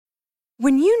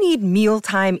When you need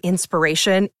mealtime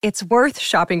inspiration, it's worth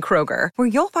shopping Kroger, where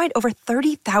you'll find over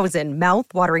 30,000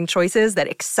 mouth-watering choices that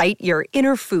excite your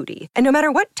inner foodie. And no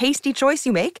matter what tasty choice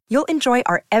you make, you'll enjoy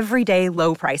our everyday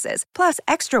low prices, plus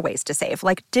extra ways to save,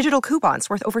 like digital coupons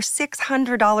worth over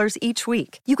 $600 each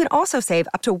week. You can also save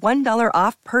up to $1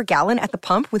 off per gallon at the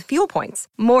pump with fuel points.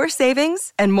 More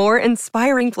savings and more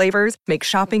inspiring flavors make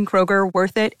shopping Kroger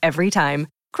worth it every time.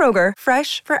 Kroger,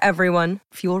 fresh for everyone.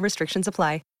 Fuel restrictions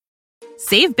apply.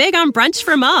 Save big on brunch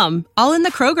for mom, all in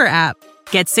the Kroger app.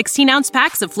 Get 16-ounce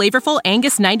packs of flavorful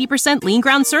Angus 90% lean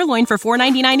ground sirloin for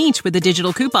 $4.99 each with a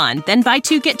digital coupon. Then buy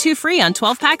 2, get 2 free on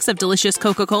 12 packs of delicious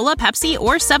Coca-Cola, Pepsi,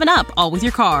 or 7-Up, all with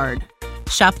your card.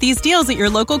 Shop these deals at your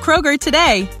local Kroger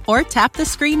today, or tap the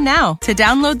screen now to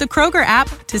download the Kroger app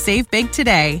to save big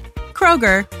today.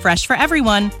 Kroger, fresh for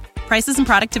everyone. Prices and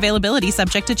product availability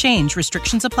subject to change.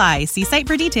 Restrictions apply. See site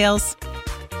for details.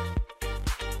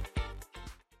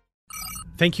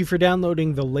 Thank you for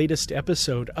downloading the latest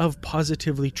episode of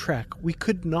Positively Trek. We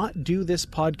could not do this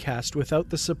podcast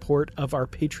without the support of our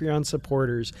Patreon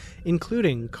supporters,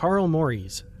 including Carl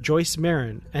Morris, Joyce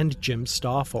Marin, and Jim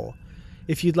Stoffel.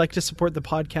 If you'd like to support the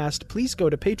podcast, please go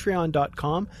to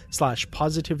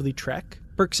patreon.com/positivelytrek.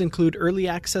 Perks include early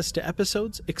access to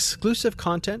episodes, exclusive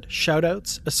content,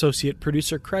 shoutouts, associate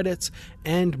producer credits,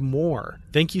 and more.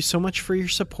 Thank you so much for your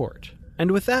support. And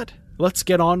with that, let's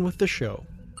get on with the show.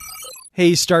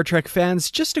 Hey Star Trek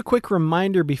fans, just a quick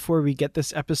reminder before we get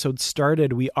this episode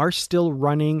started. We are still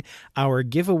running our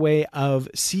giveaway of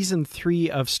Season 3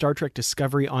 of Star Trek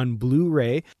Discovery on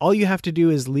Blu-ray. All you have to do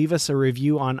is leave us a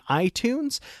review on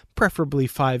iTunes, preferably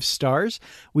 5 stars.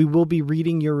 We will be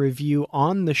reading your review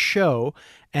on the show,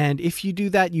 and if you do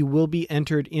that, you will be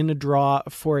entered in a draw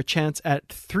for a chance at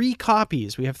 3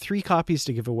 copies. We have 3 copies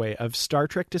to give away of Star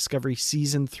Trek Discovery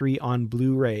Season 3 on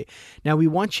Blu-ray. Now, we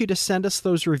want you to send us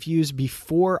those reviews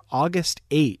before August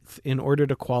 8th in order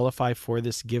to qualify for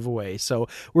this giveaway. So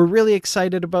we're really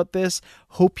excited about this.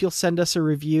 Hope you'll send us a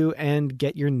review and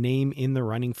get your name in the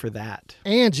running for that.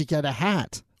 And you get a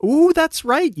hat. Ooh, that's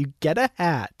right. You get a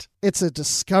hat. It's a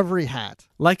Discovery hat.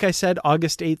 Like I said,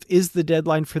 August 8th is the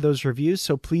deadline for those reviews,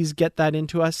 so please get that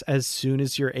into us as soon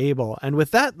as you're able. And with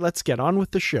that, let's get on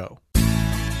with the show.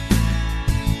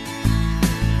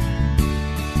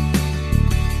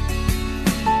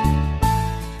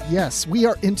 Yes, we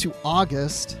are into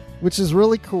August, which is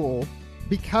really cool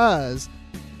because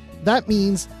that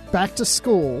means back to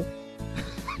school,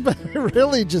 but it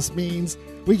really just means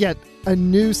we get a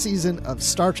new season of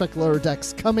Star Trek Lower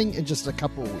Decks coming in just a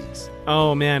couple of weeks.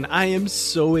 Oh man, I am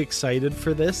so excited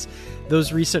for this.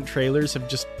 Those recent trailers have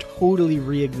just totally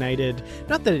reignited,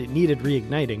 not that it needed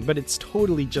reigniting, but it's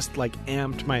totally just like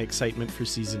amped my excitement for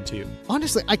season 2.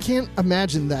 Honestly, I can't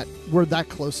imagine that we're that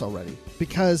close already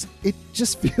because it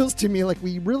just feels to me like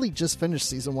we really just finished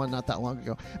season 1 not that long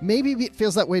ago. Maybe it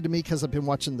feels that way to me because I've been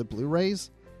watching the Blu-rays,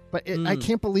 but I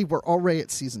can't believe we're already at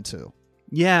season 2.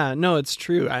 Yeah, no, it's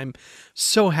true. I'm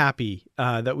so happy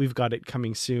that we've got it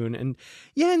coming soon. And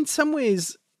yeah, in some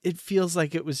ways, it feels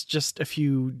like it was just a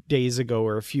few days ago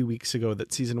or a few weeks ago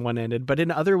that season 1 ended. But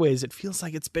in other ways, it feels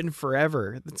like it's been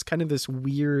forever. It's kind of this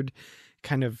weird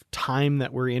kind of time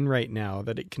that we're in right now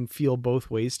that it can feel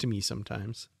both ways to me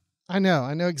sometimes. I know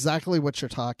exactly what you're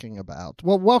talking about.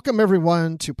 Well, welcome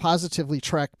everyone to Positively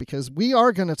Trek, because we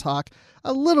are going to talk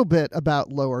a little bit about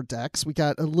Lower Decks. We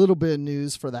got a little bit of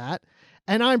news for that.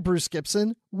 And I'm Bruce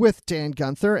Gibson with Dan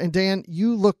Gunther. And Dan,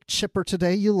 you look chipper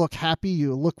today. You look happy.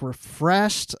 You look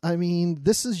refreshed. I mean,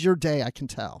 this is your day, I can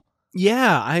tell.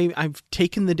 Yeah, I've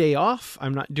taken the day off.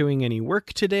 I'm not doing any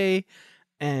work today.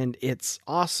 And it's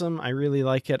awesome. I really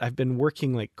like it. I've been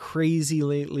working like crazy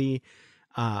lately.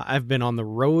 I've been on the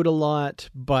road a lot,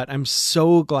 but I'm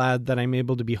so glad that I'm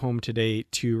able to be home today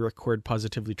to record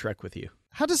Positively Trek with you.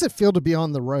 How does it feel to be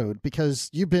on the road? Because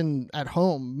you've been at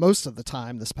home most of the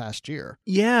time this past year.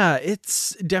 Yeah,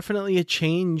 it's definitely a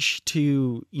change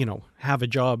to, have a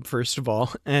job, first of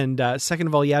all. And second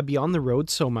of all, be on the road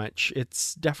so much.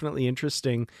 It's definitely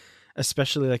interesting,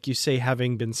 especially like you say,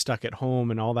 having been stuck at home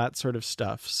and all that sort of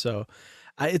stuff. So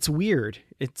it's weird.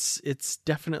 It's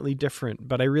definitely different,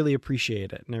 but I really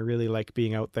appreciate it. And I really like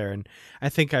being out there. And I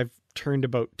think I've turned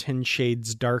about 10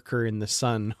 shades darker in the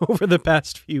sun over the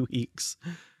past few weeks.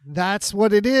 That's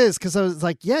what it is. Because I was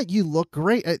like, yeah, you look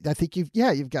great. I think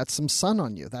you've got some sun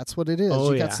on you. That's what it is.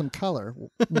 Oh, you got some color.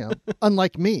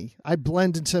 Unlike me, I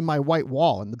blend into my white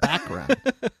wall in the background.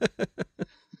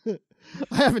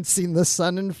 I haven't seen the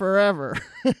sun in forever.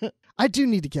 I do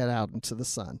need to get out into the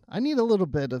sun. I need a little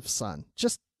bit of sun.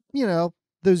 Just,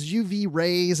 those UV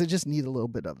rays. I just need a little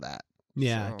bit of that.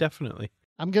 Yeah, so. Definitely.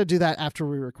 I'm going to do that after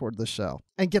we record the show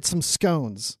and get some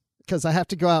scones because I have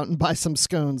to go out and buy some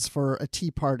scones for a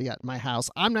tea party at my house.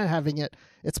 I'm not having it.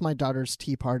 It's my daughter's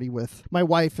tea party with my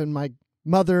wife and my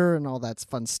mother and all that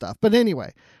fun stuff. But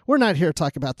anyway, we're not here to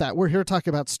talk about that. We're here to talk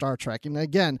about Star Trek. And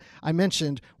again, I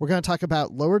mentioned we're going to talk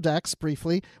about Lower Decks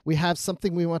briefly. We have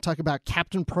something we want to talk about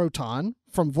Captain Proton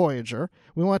from Voyager.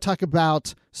 We want to talk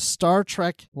about Star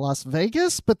Trek Las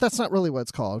Vegas, but that's not really what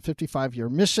it's called. 55-year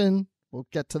mission. We'll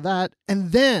get to that.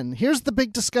 And then here's the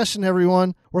big discussion,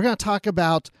 everyone. We're going to talk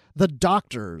about the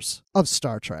doctors of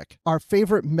Star Trek, our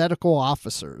favorite medical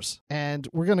officers. And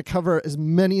we're going to cover as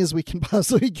many as we can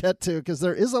possibly get to because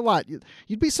there is a lot.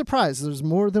 You'd be surprised. There's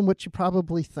more than what you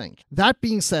probably think. That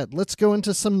being said, let's go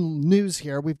into some news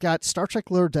here. We've got Star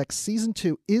Trek Lower Decks Season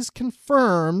 2 is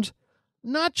confirmed,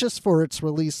 not just for its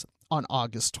release on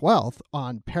August 12th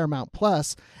on Paramount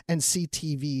Plus and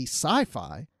CTV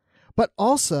Sci-Fi, but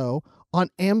also on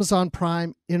Amazon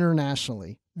Prime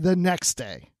internationally the next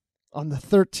day on the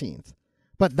 13th.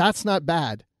 But that's not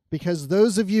bad because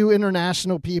those of you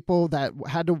international people that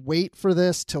had to wait for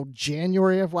this till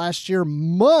January of last year,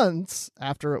 months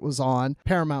after it was on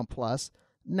Paramount Plus,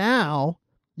 now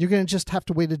you're going to just have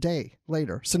to wait a day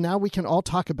later. So now we can all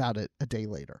talk about it a day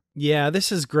later. Yeah,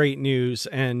 this is great news.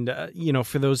 And,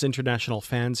 for those international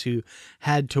fans who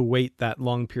had to wait that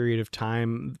long period of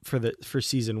time for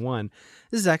season 1,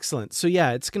 this is excellent. So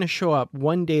yeah, it's going to show up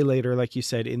one day later, like you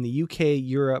said, in the UK,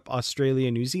 Europe, Australia,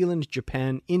 New Zealand,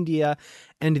 Japan, India,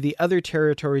 and the other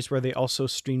territories where they also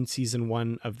streamed season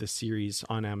 1 of the series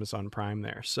on Amazon Prime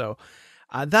there. So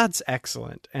that's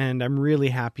excellent, and I'm really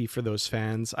happy for those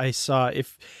fans. I saw,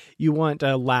 if you want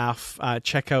a laugh,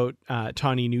 check out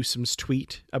Tawny Newsom's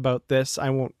tweet about this. I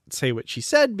won't say what she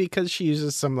said because she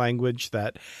uses some language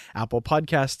that Apple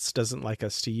Podcasts doesn't like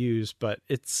us to use, but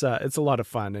it's a lot of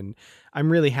fun, and I'm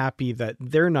really happy that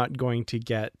they're not going to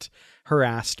get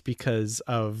harassed because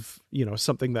of,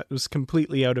 something that was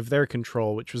completely out of their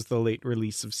control, which was the late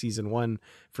release of season 1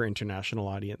 for international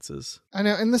audiences. I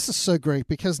know, and this is so great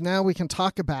because now we can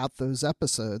talk about those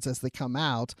episodes as they come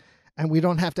out, and we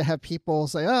don't have to have people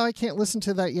say, oh, I can't listen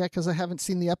to that yet because I haven't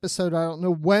seen the episode. I don't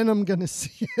know when I'm going to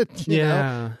see it. You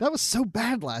know? That was so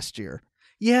bad last year.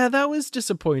 Yeah, that was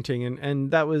disappointing,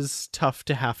 and that was tough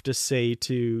to have to say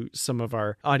to some of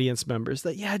our audience members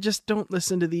that, just don't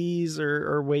listen to these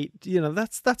or wait.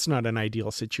 That's not an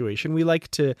ideal situation. We like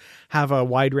to have a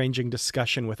wide-ranging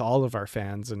discussion with all of our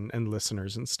fans and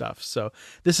listeners and stuff. So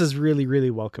this is really, really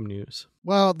welcome news.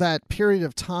 Well, that period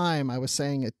of time, I was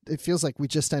saying, it feels like we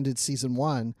just ended season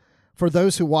 1. For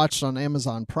those who watched on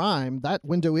Amazon Prime, that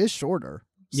window is shorter.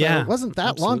 So it wasn't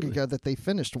that long ago that they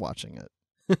finished watching it.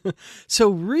 So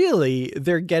really,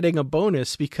 they're getting a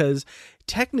bonus because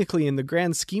technically, in the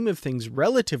grand scheme of things,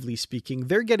 relatively speaking,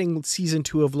 they're getting season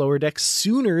 2 of Lower Decks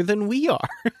sooner than we are.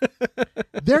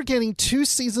 They're getting 2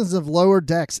 seasons of Lower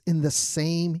Decks in the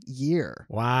same year.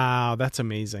 Wow, that's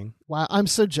amazing. Wow, I'm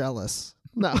so jealous.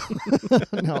 No,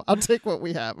 no, I'll take what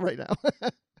we have right now.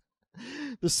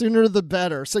 The sooner the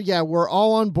better. So yeah, we're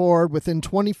all on board. Within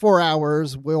 24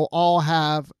 hours, we'll all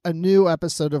have a new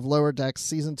episode of Lower Decks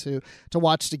Season 2 to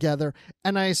watch together.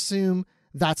 And I assume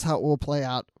that's how it will play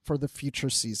out for the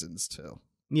future seasons too.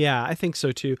 Yeah, I think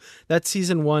so too. That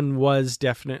season 1 was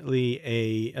definitely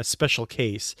a special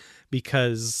case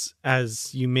because,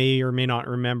 as you may or may not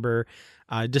remember,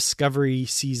 Discovery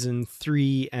Season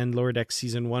 3 and Lower Decks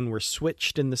Season 1 were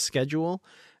switched in the schedule.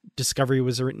 Discovery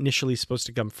was initially supposed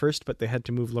to come first, but they had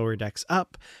to move Lower Decks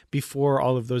up before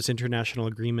all of those international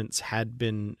agreements had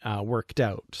been worked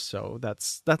out. So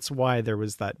that's why there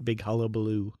was that big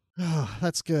hullabaloo. Oh,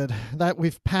 that's good. That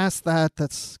we've passed that.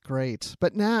 That's great.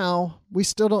 But now we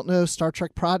still don't know Star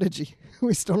Trek Prodigy.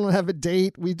 We still don't have a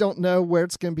date. We don't know where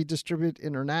it's going to be distributed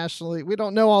internationally. We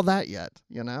don't know all that yet,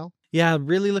 Yeah,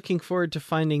 really looking forward to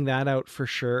finding that out for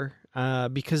sure.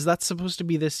 Because that's supposed to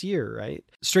be this year, right?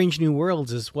 Strange New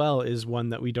Worlds as well is one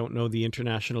that we don't know the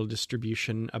international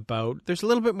distribution about. There's a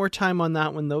little bit more time on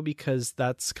that one, though, because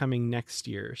that's coming next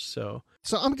year. So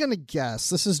I'm going to guess.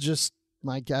 This is just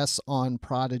my guess on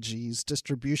Prodigy's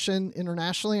distribution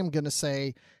internationally. I'm going to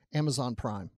say Amazon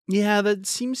Prime. Yeah, that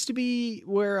seems to be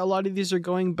where a lot of these are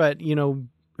going. But,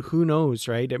 who knows,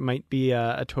 right? It might be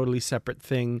a totally separate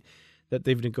thing that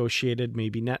they've negotiated,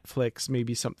 maybe Netflix,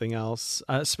 maybe something else,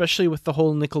 especially with the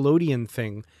whole Nickelodeon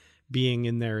thing being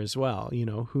in there as well.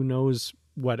 Who knows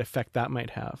what effect that might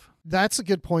have. That's a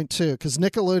good point too, because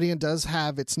Nickelodeon does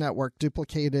have its network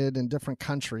duplicated in different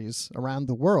countries around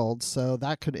the world, so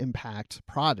that could impact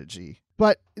Prodigy.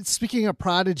 But speaking of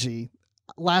Prodigy,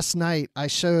 last night I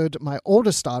showed my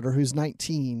oldest daughter, who's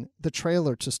 19, the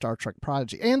trailer to Star Trek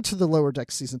Prodigy and to the Lower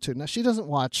Decks Season 2. Now, she doesn't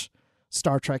watch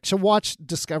Star Trek. She'll watch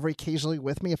Discovery occasionally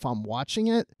with me if I'm watching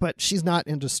it, but she's not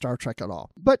into Star Trek at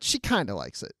all. But she kind of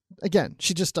likes it. Again,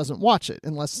 she just doesn't watch it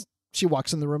unless she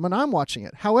walks in the room and I'm watching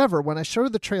it. However, when I showed her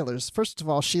the trailers, first of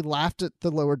all, she laughed at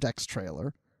the Lower Decks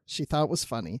trailer. She thought it was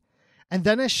funny. And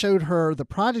then I showed her the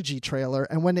Prodigy trailer,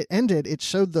 and when it ended, it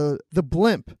showed the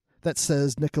blimp that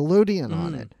says Nickelodeon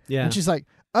on it. Yeah. And she's like,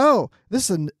 oh, this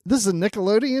is a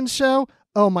Nickelodeon show?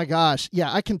 Oh my gosh.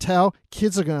 Yeah, I can tell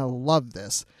kids are going to love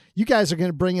this. You guys are going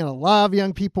to bring in a lot of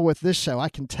young people with this show. I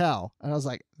can tell. And I was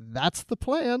like, that's the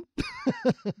plan.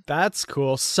 That's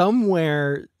cool.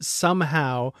 Somewhere,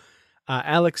 somehow,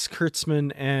 Alex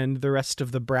Kurtzman and the rest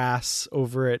of the brass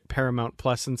over at Paramount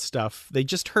Plus and stuff, they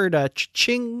just heard a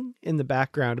ching in the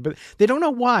background, but they don't know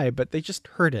why, but they just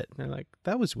heard it. They're like,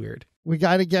 that was weird. We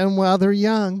got to get them while they're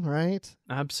young, right?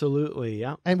 Absolutely,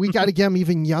 yeah. And we got to get them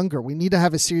even younger. We need to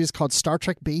have a series called Star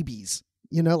Trek Babies,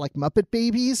 like Muppet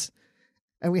Babies.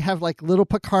 And we have like little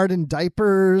Picard in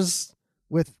diapers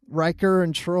with Riker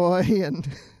and Troy, and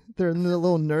they're in the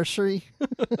little nursery.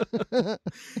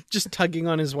 Just tugging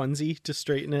on his onesie to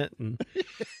straighten it. And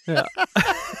yeah.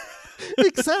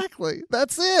 Exactly.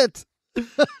 That's it.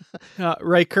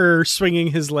 Riker swinging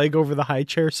his leg over the high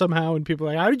chair somehow, and people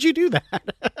are like, how did you do that?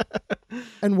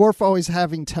 And Worf always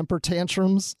having temper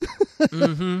tantrums.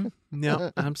 Yeah,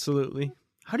 absolutely.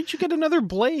 How did you get another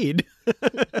blade?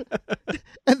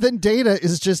 And then Data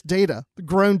is just Data,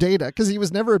 grown Data, because he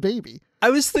was never a baby. I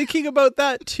was thinking about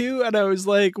that too, and I was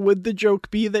like, would the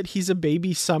joke be that he's a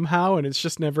baby somehow and it's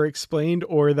just never explained,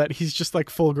 or that he's just like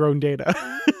full-grown Data?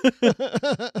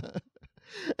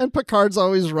 And Picard's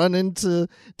always running to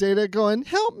Data going,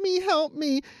 help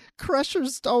me.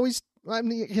 Crusher's always... I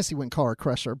guess he wouldn't call her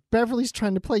Crusher. Beverly's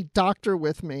trying to play doctor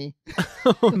with me.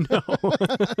 Oh, no.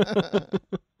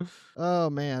 Oh,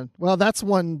 man. Well, that's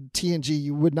one TNG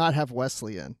you would not have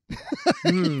Wesley in.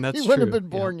 That's he wouldn't have been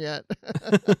born yet.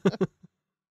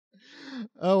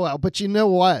 Oh, well. But you know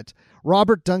what?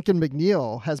 Robert Duncan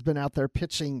McNeil has been out there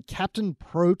pitching Captain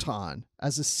Proton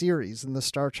as a series in the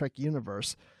Star Trek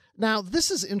universe. Now,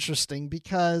 this is interesting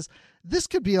because this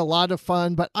could be a lot of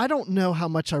fun, but I don't know how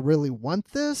much I really want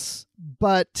this.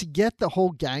 But to get the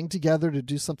whole gang together to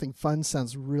do something fun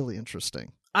sounds really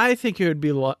interesting. I think it would be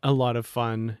a lot of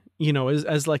fun,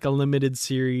 as like a limited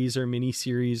series or mini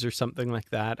series or something like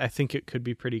that. I think it could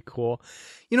be pretty cool.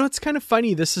 It's kind of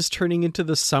funny. This is turning into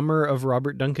the summer of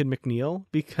Robert Duncan McNeil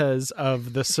because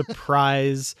of the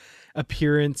surprise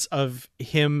appearance of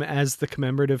him as the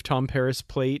commemorative Tom Paris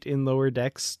plate in Lower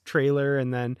Decks trailer.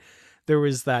 And then there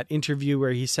was that interview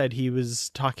where he said he was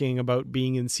talking about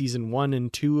being in season 1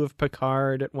 and 2 of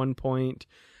Picard at one point.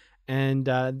 And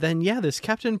then, this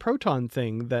Captain Proton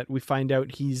thing that we find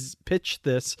out he's pitched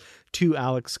this to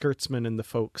Alex Kurtzman and the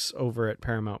folks over at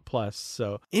Paramount Plus.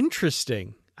 So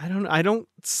interesting. I don't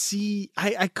see,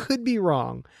 I could be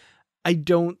wrong. I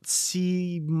don't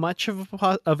see much of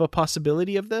a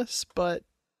possibility of this, but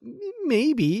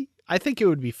maybe. I think it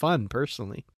would be fun,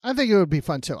 personally. I think it would be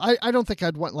fun, too. I don't think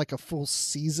I'd want like a full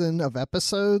season of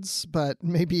episodes, but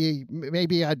maybe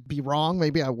I'd be wrong.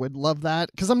 Maybe I would love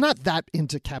that, because I'm not that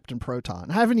into Captain Proton.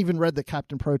 I haven't even read the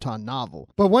Captain Proton novel,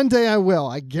 but one day I will.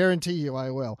 I guarantee you I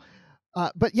will.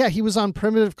 But yeah, he was on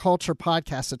Primitive Culture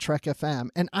podcast at Trek FM,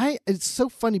 and it's so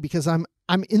funny because I'm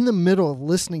in the middle of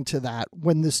listening to that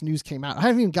when this news came out. I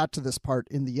haven't even got to this part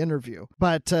in the interview,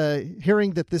 but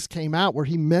hearing that this came out where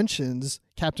he mentions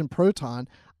Captain Proton,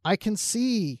 I can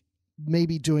see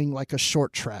maybe doing like a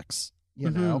short Treks,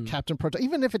 Captain Proton,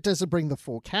 even if it doesn't bring the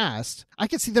full cast. I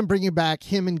could see them bringing back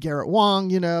him and Garrett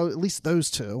Wang, at least those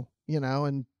two,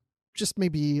 and just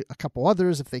maybe a couple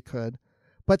others if they could.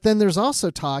 But then there's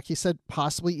also talk, he said,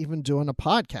 possibly even doing a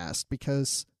podcast,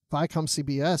 because Viacom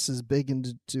CBS is big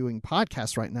into doing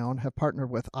podcasts right now and have partnered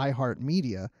with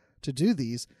iHeartMedia to do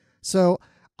these. So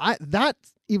that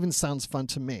even sounds fun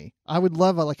to me. I would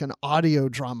love an audio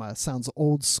drama. Sounds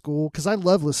old school, because I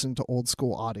love listening to old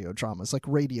school audio dramas, like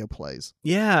radio plays.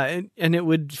 Yeah, and it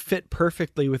would fit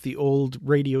perfectly with the old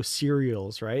radio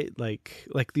serials, right?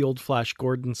 Like the old Flash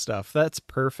Gordon stuff. That's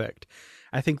perfect.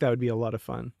 I think that would be a lot of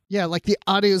fun. Yeah, like the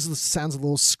audio sounds a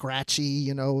little scratchy,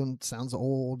 and sounds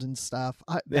old and stuff.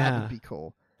 That would be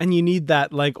cool. And you need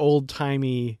that like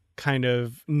old-timey kind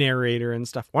of narrator and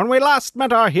stuff. When we last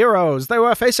met our heroes, they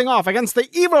were facing off against the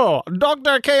evil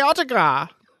Dr. Chaotica.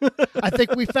 I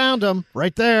think we found him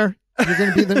right there. You're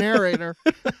going to be the narrator.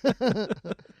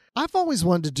 I've always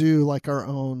wanted to do like our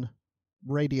own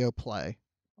radio play,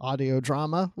 audio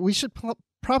drama. We should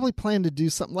probably plan to do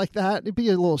something like that. It'd be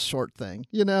a little short thing,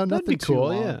 That'd nothing be too cool,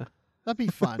 long. yeah. That'd be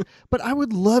fun. But I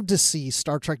would love to see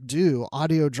Star Trek do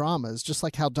audio dramas, just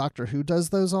like how Doctor Who does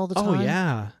those all the time. Oh,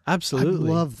 yeah, absolutely.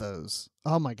 I love those.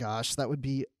 Oh, my gosh, that would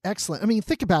be excellent. I mean,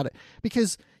 think about it,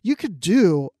 because you could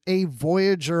do a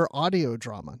Voyager audio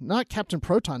drama, not Captain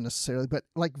Proton necessarily, but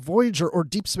like Voyager or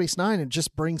Deep Space Nine, and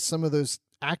just bring some of those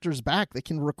actors back. They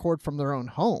can record from their own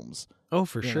homes. Oh,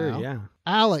 for sure, yeah.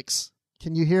 Alex,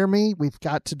 can you hear me? We've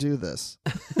got to do this.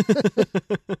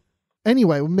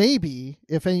 Anyway, maybe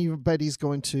if anybody's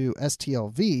going to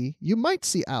STLV, you might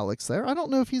see Alex there. I don't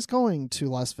know if he's going to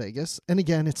Las Vegas. And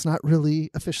again, it's not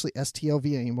really officially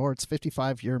STLV anymore. It's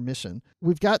 55-year mission.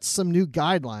 We've got some new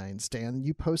guidelines, Dan.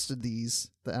 You posted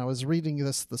these. I was reading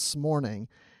this morning.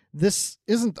 This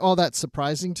isn't all that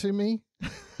surprising to me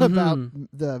about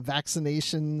the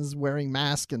vaccinations, wearing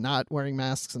masks and not wearing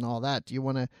masks and all that. Do you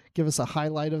want to give us a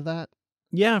highlight of that?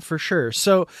 Yeah, for sure.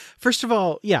 So first of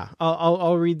all,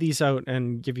 I'll read these out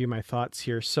and give you my thoughts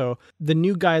here. So the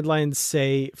new guidelines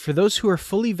say for those who are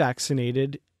fully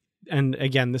vaccinated, and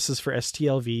again, this is for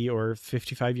STLV or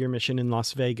 55-year mission in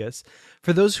Las Vegas.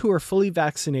 For those who are fully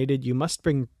vaccinated, you must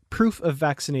bring proof of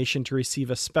vaccination to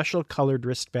receive a special colored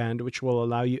wristband, which will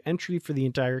allow you entry for the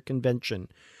entire convention.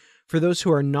 For those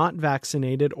who are not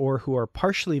vaccinated or who are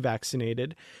partially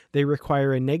vaccinated, they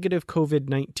require a negative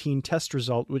COVID-19 test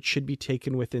result, which should be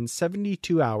taken within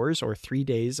 72 hours or 3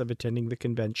 days of attending the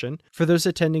convention. For those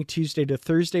attending Tuesday to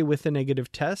Thursday with a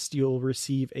negative test, you'll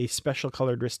receive a special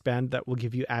colored wristband that will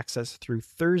give you access through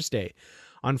Thursday.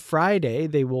 On Friday,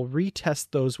 they will retest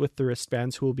those with the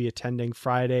wristbands who will be attending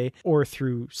Friday or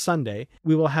through Sunday.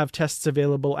 We will have tests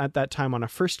available at that time on a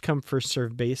first-come,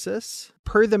 first-served basis.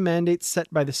 Per the mandates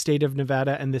set by the state of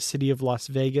Nevada and the city of Las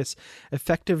Vegas,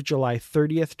 effective July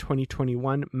 30th,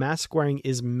 2021, mask wearing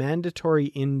is mandatory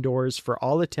indoors for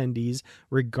all attendees,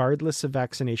 regardless of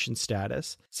vaccination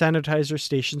status. Sanitizer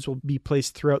stations will be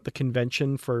placed throughout the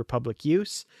convention for public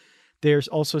use. There's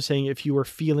also saying if you are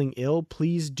feeling ill,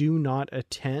 please do not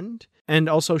attend. And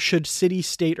also, should city,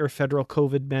 state, or federal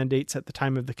COVID mandates at the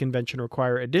time of the convention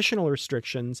require additional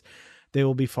restrictions, they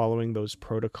will be following those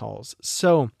protocols.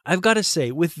 So I've got to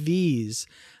say, with these,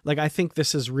 I think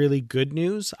this is really good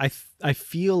news. I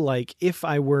feel like if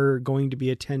I were going to be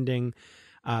attending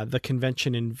the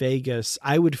convention in Vegas,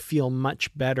 I would feel much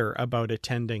better about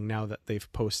attending now that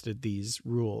they've posted these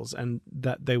rules and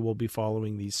that they will be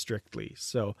following these strictly.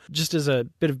 So just as a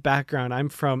bit of background, I'm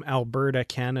from Alberta,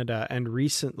 Canada, and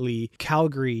recently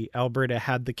Calgary, Alberta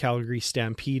had the Calgary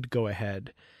Stampede go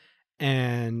ahead,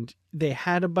 and they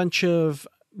had a bunch of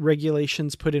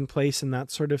regulations put in place and that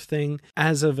sort of thing.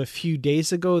 As of a few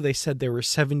days ago, they said there were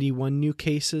 71 new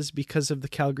cases because of the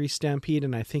Calgary Stampede,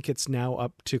 and I think it's now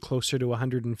up to closer to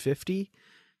 150.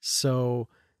 So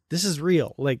this is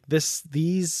real.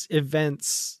 These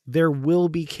events, there will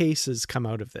be cases come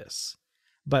out of this,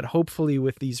 but hopefully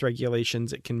with these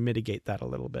regulations, it can mitigate that a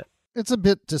little bit. It's a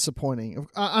bit disappointing.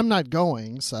 I'm not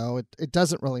going, so it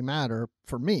doesn't really matter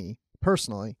for me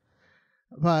personally,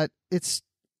 but it's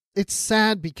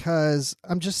sad because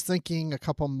I'm just thinking a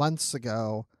couple months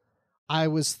ago, I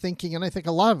was thinking, and I think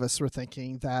a lot of us were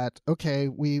thinking that, okay,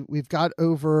 we've got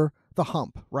over the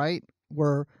hump, right?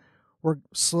 We're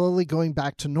slowly going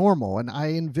back to normal. And I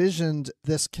envisioned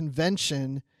this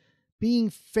convention being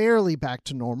fairly back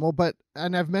to normal,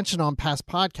 and I've mentioned on past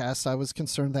podcasts, I was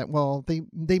concerned that, well,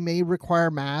 they may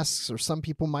require masks, or some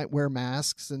people might wear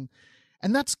masks, and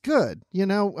that's good. I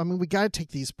mean, we got to take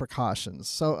these precautions.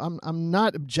 So I'm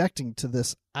not objecting to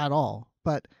this at all.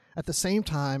 But at the same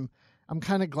time, I'm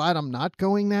kind of glad I'm not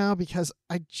going now, because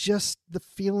the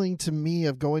feeling to me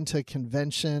of going to a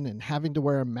convention and having to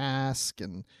wear a mask,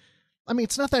 and I mean,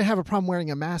 it's not that I have a problem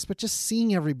wearing a mask, but just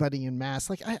seeing everybody in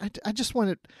masks. I just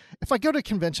want it. If I go to a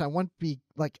convention, I want it to be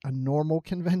like a normal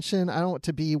convention. I don't want it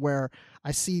to be where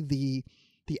I see the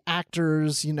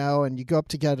actors, and you go up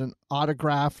to get an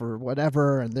autograph or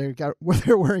whatever, and they're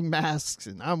wearing masks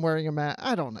and I'm wearing a mask.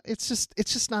 I don't know. It's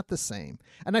just not the same.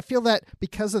 And I feel that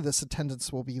because of this,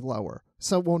 attendance will be lower.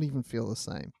 So it won't even feel the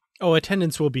same. Oh,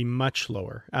 attendance will be much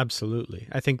lower. Absolutely.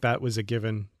 I think that was a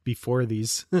given before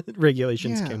these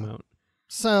regulations came out.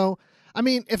 So, I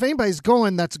mean, if anybody's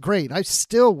going, that's great. I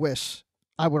still wish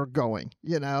I were going,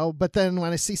 but then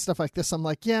when I see stuff like this, I'm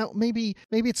like, yeah, maybe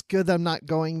it's good that I'm not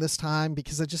going this time,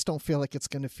 because I just don't feel like it's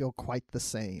going to feel quite the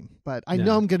same. But I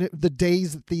know the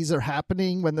days that these are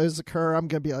happening, when those occur, I'm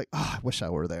going to be like, oh, I wish I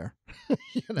were there.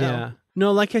 Yeah.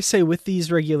 No, like I say, with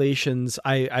these regulations,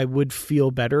 I would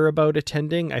feel better about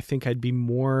attending. I think I'd be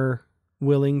more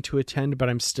willing to attend, but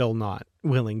I'm still not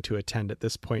willing to attend at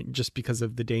this point, just because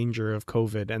of the danger of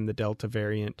COVID and the Delta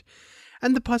variant.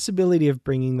 and the possibility of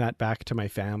bringing that back to my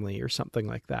family or something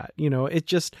like that. It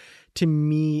just, to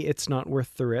me, it's not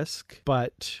worth the risk.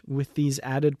 But with these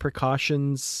added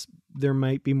precautions, there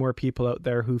might be more people out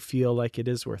there who feel like it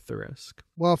is worth the risk.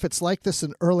 Well, if it's like this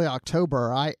in early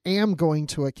October, I am going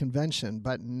to a convention,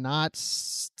 but not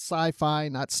sci-fi,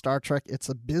 not Star Trek. It's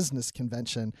a business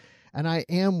convention. And I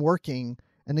am working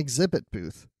an exhibit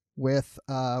booth with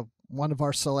one of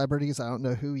our celebrities. I don't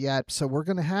know who yet. So we're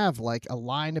going to have like a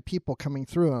line of people coming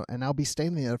through, and I'll be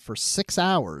staying there for 6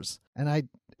 hours. And I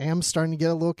am starting to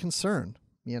get a little concerned,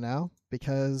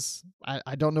 because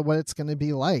I don't know what it's going to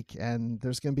be like. And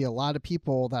there's going to be a lot of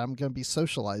people that I'm going to be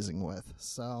socializing with.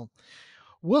 So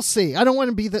we'll see. I don't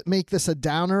want to make this a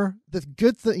downer. The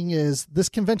good thing is this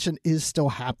convention is still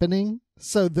happening.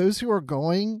 So those who are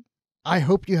going, I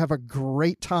hope you have a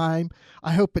great time.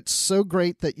 I hope it's so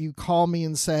great that you call me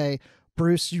and say,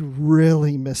 Bruce, you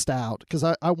really missed out, because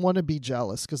I want to be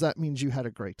jealous, because that means you had a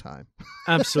great time.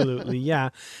 Absolutely, yeah.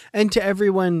 And to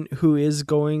everyone who is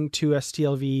going to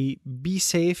STLV, be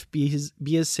safe, be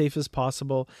as safe as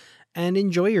possible, and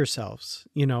enjoy yourselves.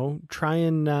 Try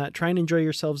and enjoy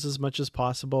yourselves as much as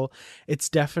possible. It's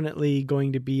definitely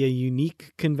going to be a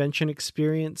unique convention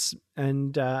experience,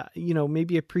 and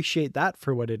maybe appreciate that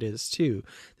for what it is too.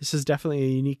 This is definitely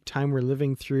a unique time we're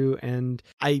living through, and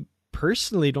I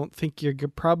personally don't think you're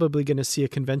probably going to see a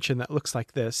convention that looks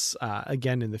like this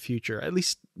again in the future. At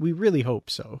least we really hope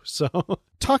so. So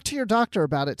talk to your doctor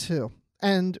about it too.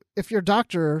 And if your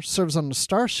doctor serves on a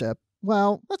starship,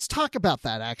 well, let's talk about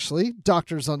that, actually.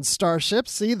 Doctors on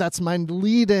starships. See, that's my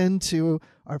lead into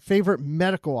our favorite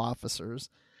medical officers.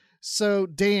 So,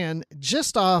 Dan,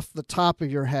 just off the top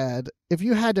of your head, if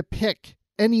you had to pick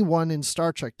anyone in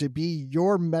Star Trek to be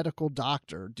your medical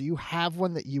doctor, do you have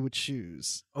one that you would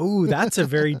choose? Oh, that's a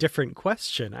very different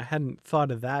question. I hadn't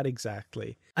thought of that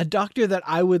exactly. A doctor that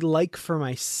I would like for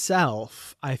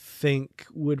myself, I think,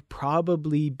 would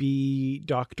probably be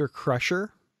Dr.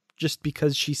 Crusher, just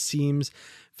because she seems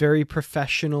very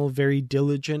professional, very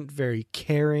diligent, very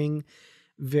caring,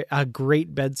 a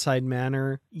great bedside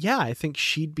manner. Yeah, I think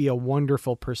she'd be a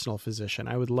wonderful personal physician.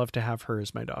 I would love to have her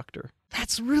as my doctor.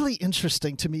 That's really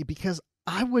interesting to me, because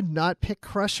I would not pick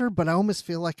Crusher, but I almost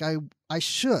feel like I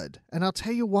should. And I'll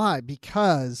tell you why.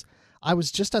 Because I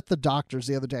was just at the doctor's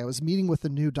the other day. I was meeting with a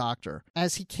new doctor.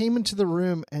 As he came into the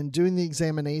room and doing the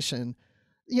examination,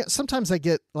 sometimes I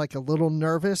get like a little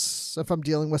nervous if I'm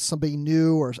dealing with somebody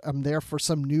new, or I'm there for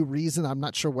some new reason. I'm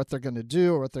not sure what they're going to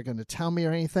do or what they're going to tell me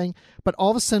or anything. But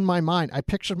all of a sudden in my mind, I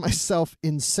pictured myself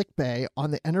in sickbay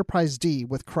on the Enterprise D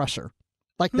with Crusher.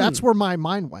 Like that's where my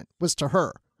mind went, was to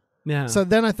her. Yeah. So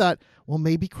then I thought, well,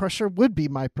 maybe Crusher would be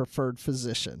my preferred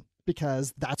physician,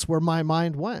 because that's where my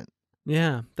mind went.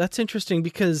 Yeah, that's interesting,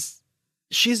 because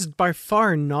she's by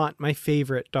far not my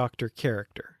favorite Doctor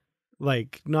character.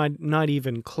 Like, not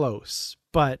even close.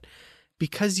 But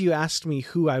because you asked me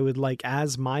who I would like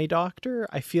as my doctor,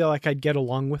 I feel like I'd get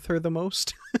along with her the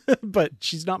most. But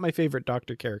she's not my favorite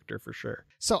Doctor character for sure.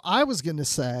 So I was going to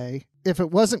say, if it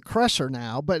wasn't Crusher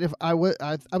now, but if I was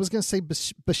going to say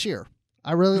Bashir.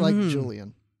 I really like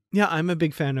Julian. Yeah, I'm a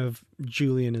big fan of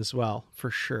Julian as well, for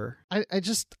sure. I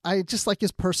just like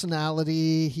his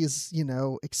personality. He's,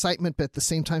 excitement, but at the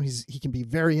same time, he can be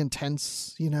very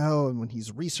intense, and when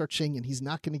he's researching, and he's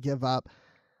not going to give up.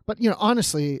 But,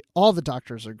 honestly, all the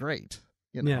doctors are great,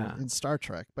 in Star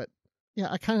Trek. But yeah,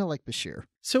 I kind of like Bashir.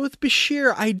 So with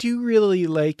Bashir, I do really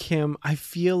like him. I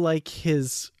feel like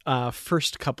his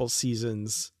first couple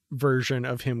seasons version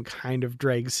of him kind of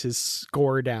drags his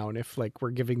score down, if like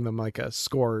we're giving them like a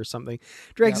score or something,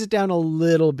 drags it down a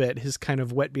little bit. His kind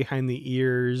of wet behind the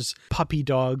ears, puppy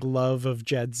dog love of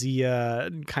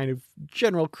Jadzia, kind of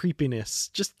general creepiness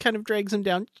just kind of drags him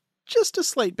down just a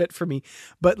slight bit for me.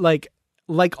 But like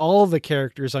all the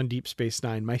characters on Deep Space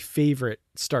Nine, my favorite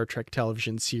Star Trek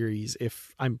television series,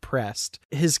 if I'm pressed,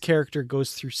 his character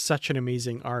goes through such an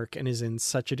amazing arc and is in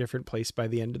such a different place by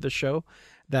the end of the show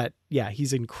that, yeah,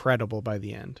 he's incredible by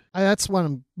the end. That's what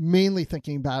I'm mainly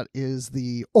thinking about, is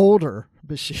the older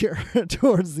Bashir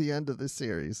towards the end of the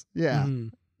series. Yeah. Mm-hmm.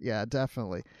 Yeah,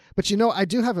 definitely. But I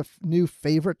do have a new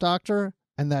favorite doctor,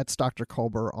 and that's Dr.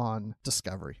 Culber on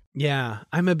Discovery. Yeah,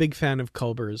 I'm a big fan of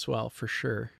Culber as well, for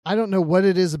sure. I don't know what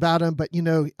it is about him, but,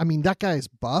 that guy is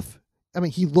buff. I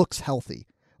mean, he looks healthy.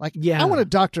 Like, I want a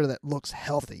doctor that looks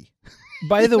healthy.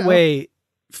 By the way,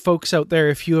 folks out there,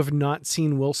 if you have not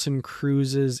seen Wilson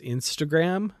Cruz's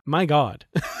Instagram, my God,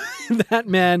 that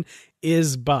man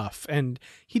is buff. And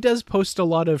he does post a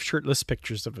lot of shirtless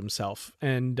pictures of himself.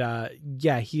 And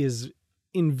he is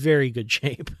in very good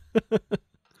shape.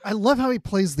 I love how he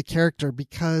plays the character,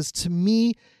 because to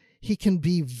me, he can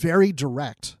be very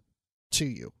direct to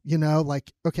you, you know,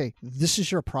 like, okay, this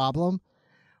is your problem.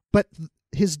 But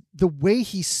the way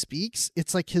he speaks,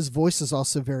 it's like his voice is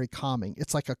also very calming.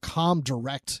 It's like a calm,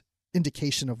 direct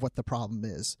indication of what the problem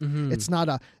is. Mm-hmm. It's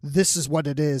not this is what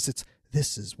it is. It's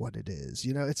this is what it is.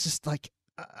 You know, it's just like,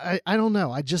 I don't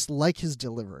know. I just like his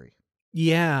delivery.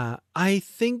 Yeah, I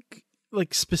think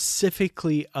like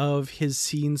specifically of his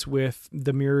scenes with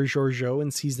the Mirror Georgiou in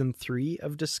season 3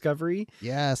 of Discovery.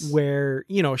 Yes. Where,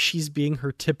 you know, she's being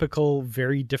her typical,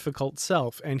 very difficult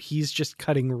self, and he's just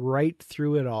cutting right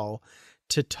through it all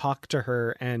to talk to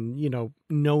her and, you know,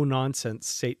 no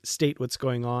nonsense, state what's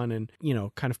going on and, you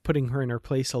know, kind of putting her in her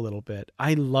place a little bit.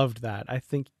 I loved that. I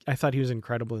thought he was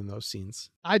incredible in those scenes.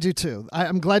 I do too.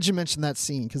 I'm glad you mentioned that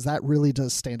scene because that really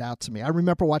does stand out to me. I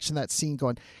remember watching that scene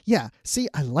going, yeah, see,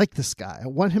 I like this guy. I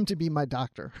want him to be my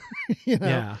doctor. You know?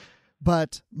 Yeah.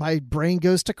 But my brain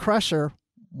goes to Crusher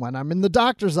when I'm in the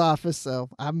doctor's office. So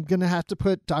I'm going to have to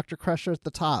put Dr. Crusher at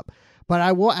the top. But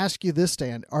I will ask you this,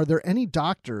 Dan, are there any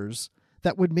doctors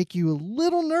that would make you a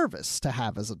little nervous to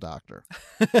have as a doctor?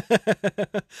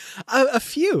 A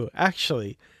few,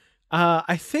 actually.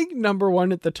 I think number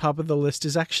one at the top of the list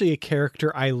is actually a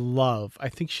character I love. I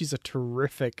think she's a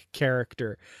terrific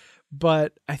character.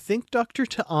 But I think Dr.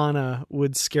 T'Ana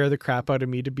would scare the crap out of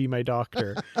me to be my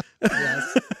doctor.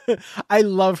 Yes. I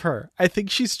love her. I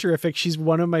think she's terrific. She's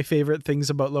one of my favorite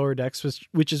things about Lower Decks,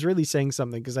 which is really saying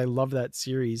something because I love that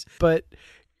series. But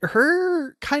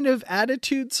her kind of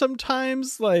attitude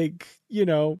sometimes, like, you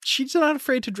know, she's not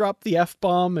afraid to drop the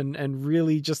F-bomb and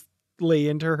really just lay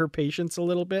into her patients a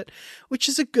little bit, which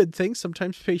is a good thing.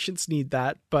 Sometimes patients need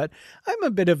that, but I'm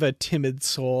a bit of a timid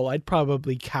soul. I'd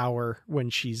probably cower when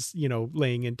she's, you know,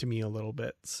 laying into me a little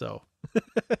bit. So,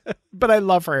 but I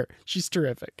love her. She's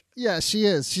terrific. Yeah, she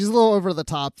is. She's a little over the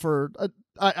top for,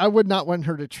 I would not want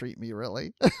her to treat me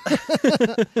really.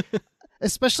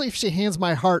 Especially if she hands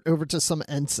my heart over to some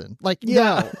ensign. Like,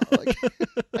 yeah. No, like,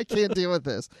 I can't deal with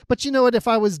this. But you know what? If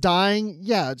I was dying,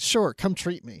 yeah, sure, come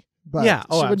treat me. But yeah,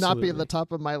 she would not be at the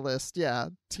top of my list. Yeah,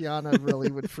 T'Ana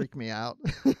really would freak me out.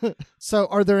 So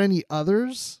are there any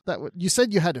others that you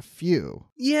said you had a few?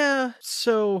 Yeah,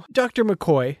 so Dr.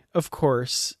 McCoy, of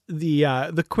course,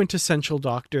 the quintessential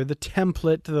doctor, the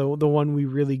template, the one we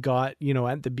really got, you know,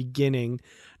 at the beginning.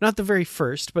 Not the very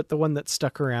first, but the one that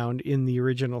stuck around in the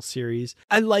original series.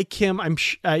 I like him.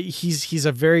 He's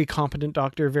a very competent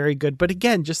doctor, very good. But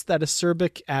again, just that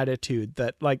acerbic attitude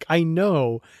that, like, I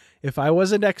know if I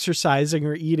wasn't exercising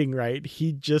or eating right,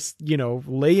 he'd just, you know,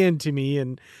 lay into me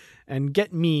and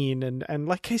get mean. And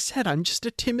like I said, I'm just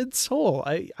a timid soul.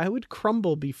 I would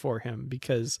crumble before him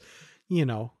because, you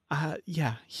know,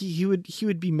 he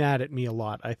would be mad at me a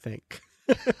lot, I think.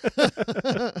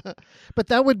 But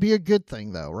that would be a good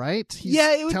thing, though, right? He's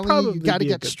it would probably you got to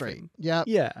get straight. Yeah,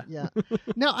 yeah.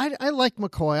 Now, I like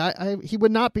McCoy. He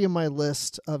would not be in my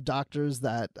list of doctors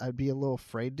that I'd be a little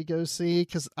afraid to go see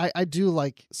because I do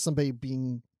like somebody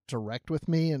being direct with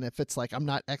me, and if it's like I'm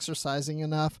not exercising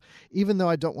enough, even though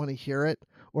I don't want to hear it,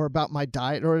 or about my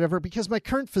diet or whatever, because my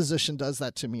current physician does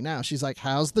that to me now. She's like,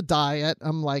 "How's the diet?"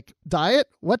 I'm like, "Diet?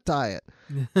 What diet?"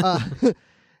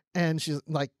 And she's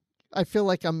like, I feel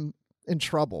like I'm in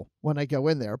trouble when I go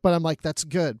in there, but I'm like, that's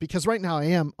good because right now I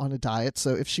am on a diet.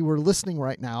 So if she were listening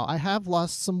right now, I have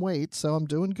lost some weight, so I'm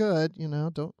doing good, you know,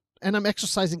 and I'm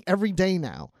exercising every day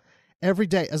now, every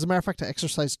day. As a matter of fact, I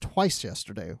exercised twice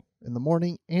yesterday, in the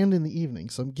morning and in the evening.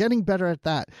 So I'm getting better at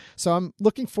that. So I'm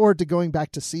looking forward to going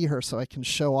back to see her so I can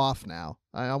show off now.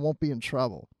 I won't be in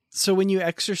trouble. So when you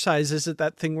exercise, is it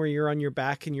that thing where you're on your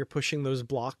back and you're pushing those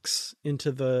blocks into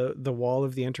the wall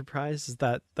of the Enterprise?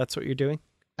 That's what you're doing?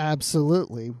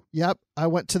 Absolutely. Yep. I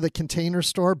went to the Container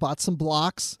Store, bought some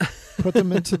blocks, put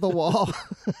them into the wall.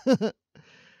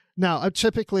 Now,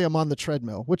 typically I'm on the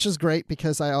treadmill, which is great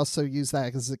because I also use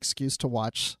that as an excuse to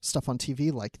watch stuff on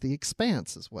TV like The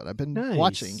Expanse is what I've been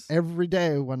watching every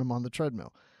day when I'm on the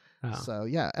treadmill. Oh. So,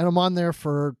 yeah. And I'm on there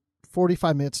for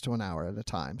 45 minutes to an hour at a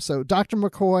time. So Dr.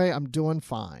 McCoy, I'm doing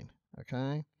fine.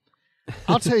 Okay.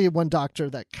 I'll tell you one doctor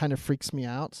that kind of freaks me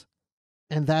out,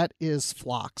 and that is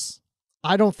Phlox.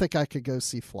 I don't think I could go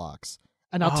see Phlox.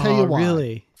 And I'll tell you why.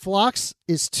 Really? Phlox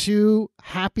is too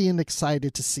happy and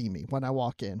excited to see me when I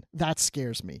walk in. That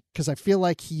scares me because I feel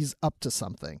like he's up to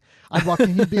something. I'd walk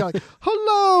in, he'd be like,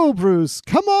 "Hello, Bruce.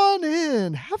 Come on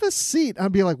in. Have a seat."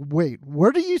 I'd be like, wait,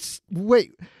 what are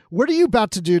you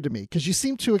about to do to me? Because you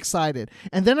seem too excited.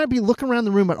 And then I'd be looking around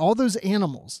the room at all those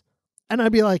animals. And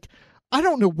I'd be like, I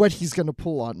don't know what he's going to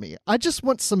pull on me. I just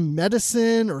want some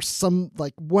medicine or some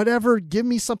like whatever. Give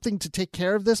me something to take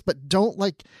care of this, but don't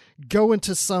like go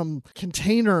into some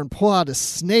container and pull out a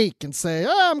snake and say,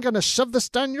 I'm going to shove this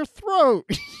down your throat.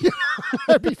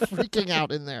 I'd be freaking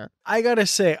out in there. I gotta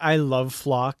say, I love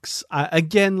Phlox.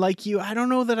 Again, like you, I don't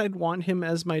know that I'd want him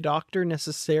as my doctor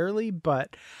necessarily,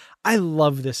 but I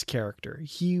love this character.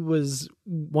 He was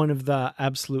one of the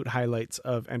absolute highlights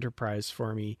of Enterprise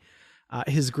for me.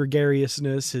 His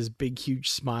gregariousness, his big, huge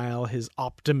smile, his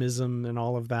optimism, and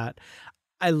all of that.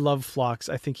 I love Phlox.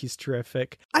 I think he's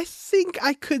terrific. I think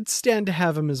I could stand to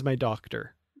have him as my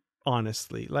doctor,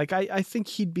 honestly. Like, I think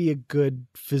he'd be a good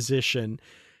physician.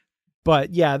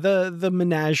 But yeah, the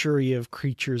menagerie of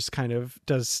creatures kind of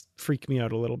does freak me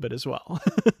out a little bit as well.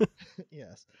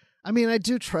 Yes. I mean, I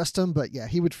do trust him, but yeah,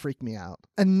 he would freak me out.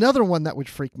 Another one that would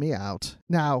freak me out.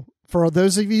 Now, for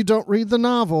those of you who don't read the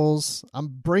novels, I'm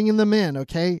bringing them in,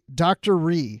 okay? Dr.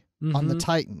 Ree on the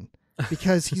Titan,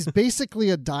 because he's basically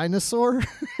a dinosaur.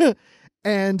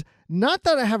 And not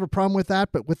that I have a problem with that,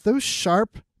 but with those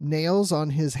sharp nails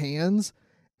on his hands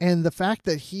and the fact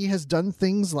that he has done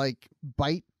things like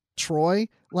bite Troy,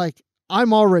 like,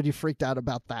 I'm already freaked out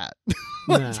about that.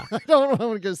 Nah. I don't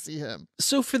want to go see him.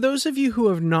 So for those of you who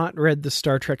have not read the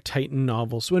Star Trek Titan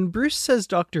novels, when Bruce says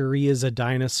Dr. Ree is a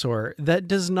dinosaur, that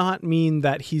does not mean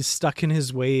that he's stuck in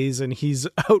his ways and he's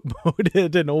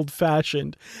outmoded and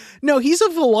old-fashioned. No, he's a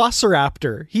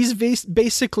velociraptor. He's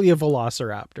basically a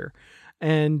velociraptor.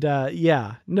 And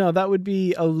that would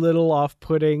be a little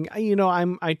off-putting.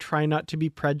 I try not to be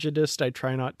prejudiced. I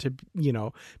try not to,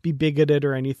 be bigoted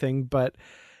or anything, but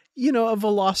a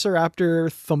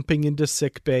velociraptor thumping into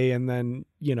sickbay and then,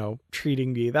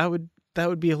 treating me, that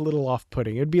would be a little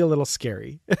off-putting. It'd be a little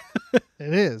scary. It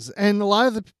is. And a lot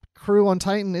of the crew on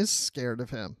Titan is scared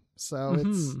of him. So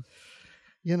it's,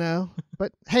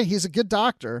 but hey, he's a good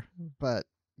doctor. But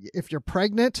if you're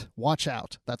pregnant, watch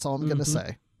out. That's all I'm going to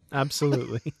say.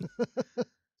 Absolutely.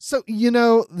 So,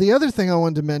 the other thing I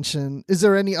wanted to mention, is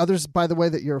there any others, by the way,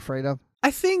 that you're afraid of? I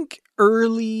think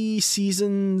early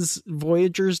seasons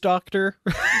Voyager's doctor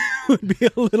would be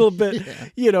a little bit,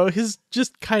 his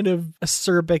just kind of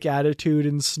acerbic attitude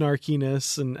and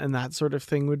snarkiness and that sort of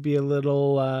thing would be a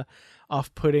little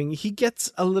off-putting. He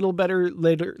gets a little better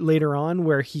later on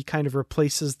where he kind of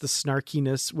replaces the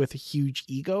snarkiness with a huge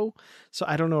ego. So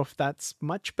I don't know if that's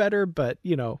much better, but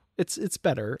it's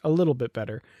better, a little bit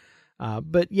better.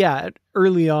 But yeah,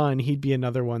 early on, he'd be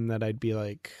another one that I'd be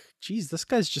like, geez, this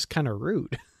guy's just kind of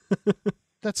rude.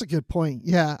 That's a good point.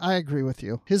 Yeah, I agree with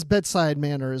you. His bedside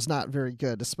manner is not very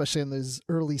good, especially in those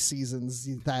early seasons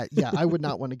that, I would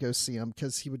not want to go see him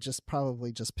because he would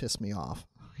probably piss me off.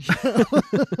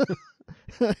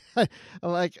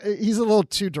 Like, he's a little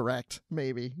too direct,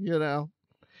 maybe,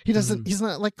 He doesn't, he's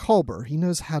not like Culber. He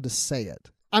knows how to say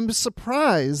it. I'm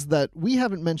surprised that we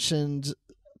haven't mentioned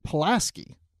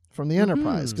Pulaski from the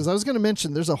Enterprise, because I was going to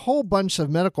mention there's a whole bunch of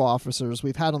medical officers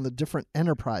we've had on the different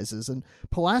Enterprises, and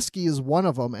Pulaski is one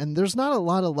of them, and there's not a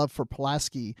lot of love for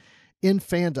Pulaski in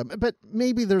fandom, but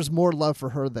maybe there's more love for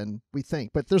her than we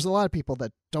think, but there's a lot of people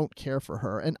that don't care for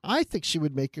her, and I think she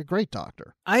would make a great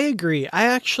doctor. I agree. I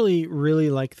actually really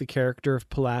like the character of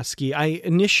Pulaski. I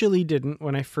initially didn't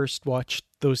when I first watched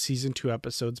those season 2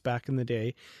 episodes back in the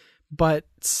day, but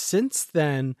since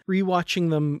then, rewatching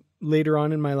them later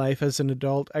on in my life as an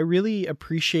adult, I really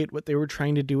appreciate what they were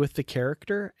trying to do with the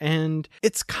character. And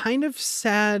it's kind of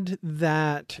sad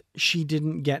that she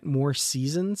didn't get more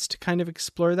seasons to kind of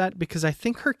explore that, because I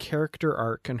think her character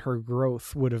arc and her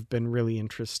growth would have been really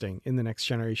interesting in The Next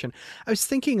Generation. I was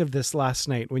thinking of this last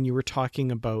night when you were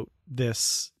talking about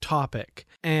this topic,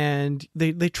 and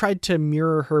they tried to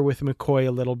mirror her with McCoy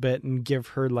a little bit and give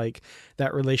her like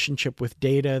that relationship with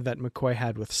Data that McCoy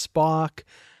had with Spock.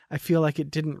 I feel like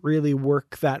it didn't really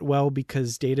work that well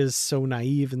because Data's so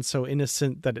naive and so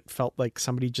innocent that it felt like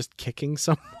somebody just kicking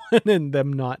someone and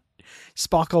them not.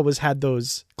 Spock always had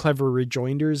those clever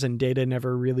rejoinders and Data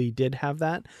never really did have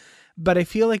that. But I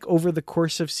feel like over the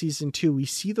course of season 2, we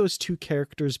see those two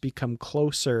characters become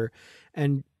closer,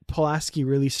 and Pulaski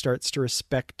really starts to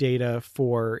respect Data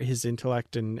for his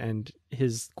intellect and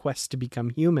his quest to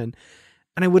become human.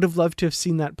 And I would have loved to have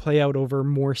seen that play out over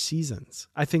more seasons.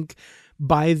 I think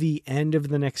by the end of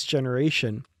The Next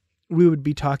Generation, we would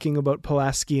be talking about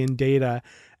Pulaski and Data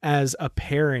as a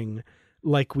pairing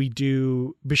like we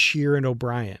do Bashir and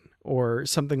O'Brien or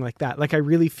something like that. Like, I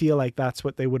really feel like that's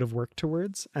what they would have worked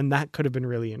towards, and that could have been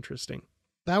really interesting.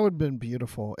 That would have been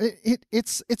beautiful.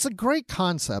 It's a great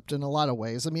concept in a lot of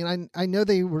ways. I mean, I know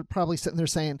they were probably sitting there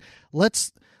saying,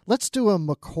 let's let's do a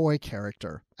McCoy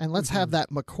character, and let's have that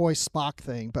McCoy Spock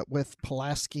thing, but with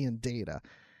Pulaski and Data.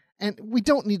 And we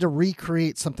don't need to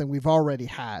recreate something we've already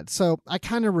had. So I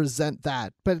kind of resent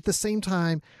that. But at the same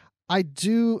time, I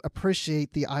do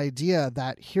appreciate the idea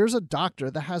that here's a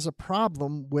doctor that has a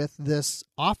problem with this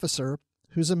officer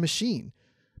who's a machine,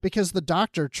 because the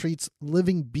doctor treats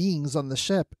living beings on the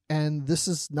ship, and this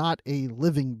is not a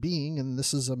living being, and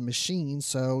this is a machine,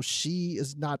 so she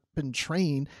has not been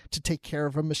trained to take care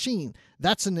of a machine.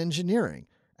 That's an engineering.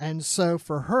 And so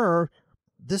for her,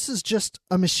 this is just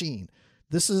a machine.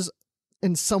 This is,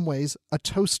 in some ways, a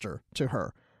toaster to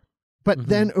her. But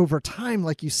then over time,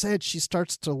 like you said, she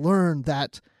starts to learn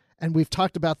that, and we've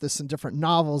talked about this in different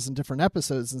novels and different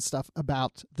episodes and stuff,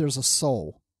 about there's a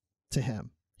soul to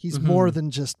him. He's more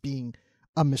than just being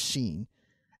a machine.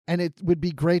 And it would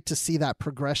be great to see that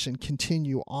progression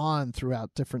continue on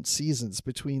throughout different seasons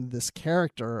between this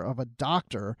character of a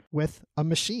doctor with a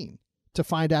machine, to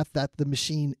find out that the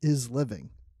machine is living,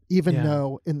 even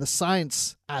though in the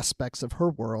science aspects of her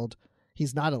world,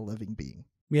 he's not a living being.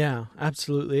 Yeah,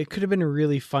 absolutely. It could have been a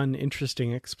really fun,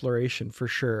 interesting exploration for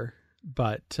sure.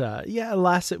 But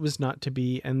alas, it was not to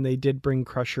be, and they did bring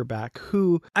Crusher back,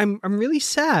 who I'm really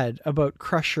sad about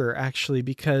Crusher, actually,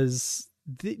 because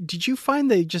did you find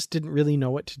they just didn't really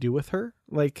know what to do with her?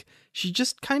 Like, she's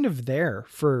just kind of there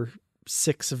for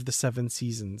 6 of the 7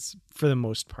 seasons for the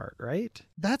most part, right?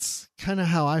 That's kind of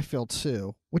how I feel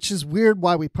too, which is weird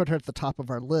why we put her at the top of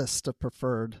our list of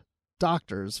preferred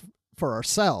doctors for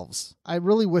ourselves. I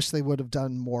really wish they would have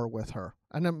done more with her.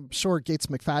 And I'm sure Gates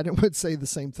McFadden would say the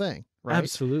same thing, right?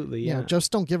 Absolutely, yeah. You know,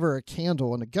 just don't give her a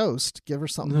candle and a ghost. Give her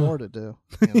something more to do.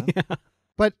 You know? Yeah.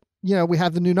 But, you know, we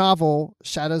have the new novel,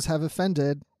 Shadows Have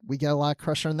Offended. We get a lot of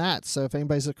Crusher in that. So if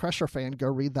anybody's a Crusher fan, go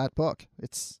read that book.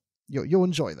 You'll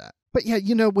enjoy that. But yeah,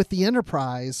 you know, with the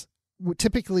Enterprise,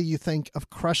 typically you think of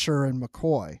Crusher and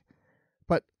McCoy.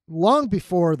 But long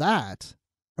before that,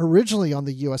 originally on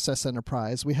the USS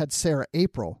Enterprise, we had Sarah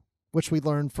April, which we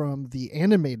learned from the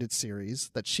animated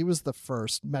series that she was the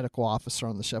first medical officer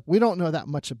on the ship. We don't know that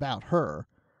much about her,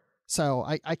 so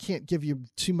I can't give you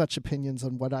too much opinions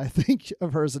on what I think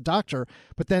of her as a doctor,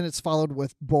 but then it's followed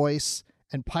with Boyce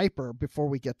and Piper before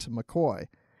we get to McCoy.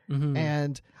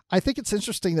 And I think it's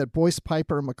interesting that Boyce,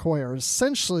 Piper, and McCoy are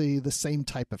essentially the same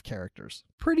type of characters.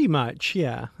 Pretty much,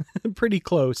 yeah. Pretty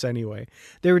close anyway.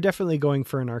 They were definitely going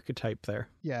for an archetype there.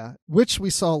 Yeah, which we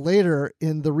saw later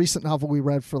in the recent novel we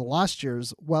read for the last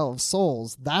year's Well of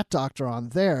Souls. That doctor on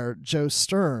there, Joe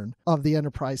Stern of the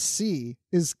Enterprise C,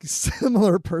 is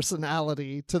similar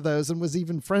personality to those and was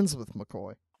even friends with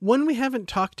McCoy. One we haven't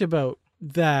talked about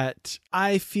that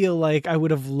I feel like I would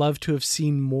have loved to have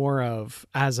seen more of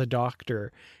as a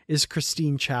doctor is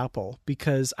Christine Chapel,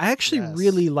 because I actually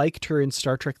really liked her in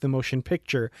Star Trek The Motion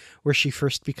Picture, where she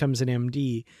first becomes an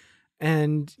MD.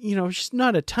 And, you know, she's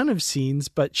not a ton of scenes,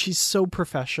 but she's so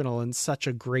professional and such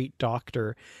a great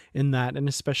doctor in that, and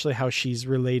especially how she's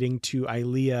relating to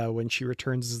Ilea when she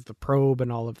returns as the probe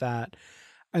and all of that.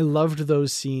 I loved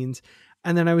those scenes.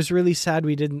 And then I was really sad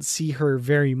we didn't see her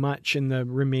very much in the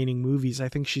remaining movies. I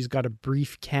think she's got a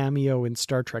brief cameo in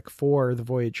Star Trek IV, The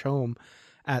Voyage Home,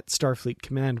 at Starfleet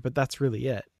Command, but that's really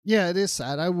it. Yeah, it is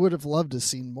sad. I would have loved to have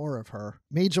seen more of her.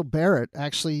 Majel Barrett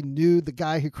actually knew the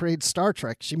guy who created Star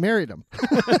Trek. She married him.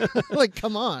 Like,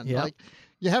 come on. Yep. Like,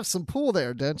 you have some pull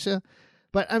there, don't you?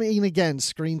 But, I mean, again,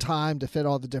 screen time to fit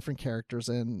all the different characters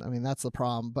in. I mean, that's the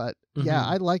problem. But, yeah,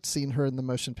 I liked seeing her in the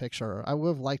motion picture. I would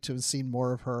have liked to have seen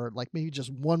more of her, like maybe just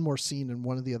one more scene in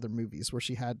one of the other movies where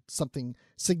she had something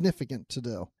significant to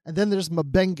do. And then there's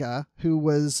M'Benga, who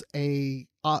was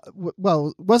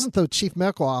wasn't the chief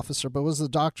medical officer, but was the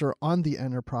doctor on the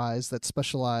Enterprise that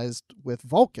specialized with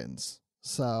Vulcans.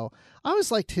 So I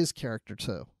always liked his character,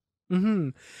 too.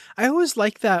 I always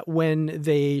like that when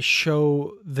they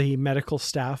show the medical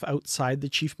staff outside the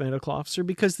chief medical officer,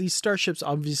 because these starships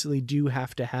obviously do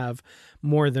have to have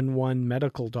more than one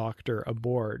medical doctor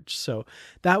aboard. So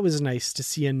that was nice to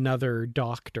see another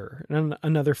doctor,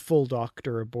 another full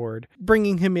doctor aboard,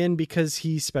 bringing him in because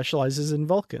he specializes in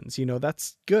Vulcans. You know,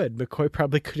 that's good. McCoy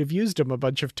probably could have used him a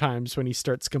bunch of times when he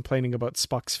starts complaining about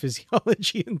Spock's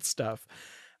physiology and stuff.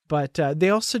 But they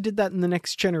also did that in The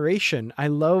Next Generation. I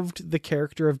loved the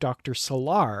character of Dr.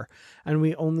 Solar, and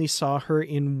we only saw her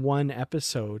in one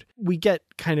episode. We get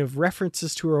kind of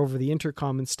references to her over the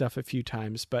intercom and stuff a few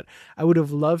times, but I would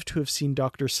have loved to have seen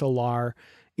Dr. Solar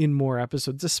in more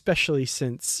episodes, especially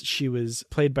since she was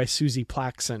played by Susie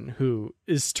Plaxon, who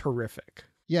is terrific.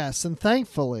 Yes, and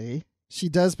thankfully, she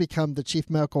does become the chief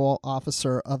medical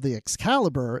officer of the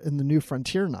Excalibur in the New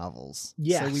Frontier novels.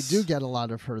 Yes. So we do get a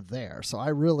lot of her there. So I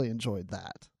really enjoyed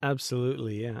that.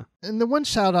 Absolutely, yeah. And the one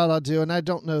shout out I'll do, and I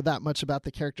don't know that much about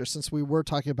the character since we were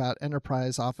talking about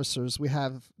Enterprise officers, we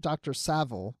have Dr.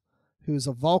 Saville, who's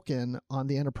a Vulcan on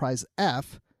the Enterprise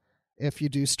F. If you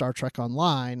do Star Trek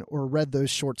Online or read those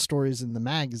short stories in the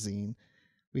magazine,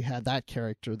 we had that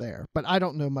character there. But I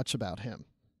don't know much about him.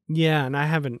 Yeah, and I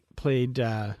haven't played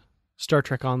Star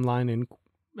Trek Online in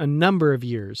a number of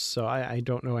years, so I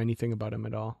don't know anything about him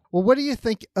at all. Well, what do you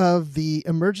think of the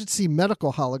emergency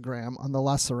medical hologram on the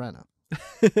La Sirena?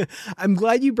 I'm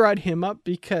glad you brought him up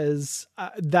because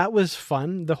that was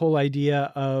fun. The whole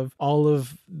idea of all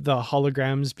of the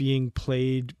holograms being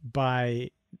played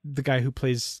by the guy who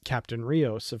plays Captain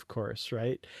Rios, of course,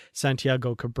 right?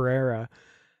 Santiago Cabrera.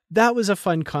 That was a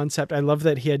fun concept. I love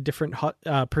that he had different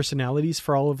personalities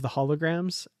for all of the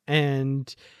holograms.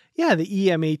 And yeah, the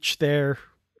EMH there,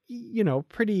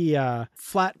 pretty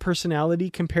flat personality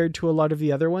compared to a lot of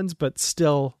the other ones, but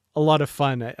still a lot of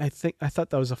fun. I thought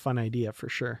that was a fun idea for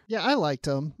sure. Yeah, I liked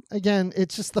them. Again,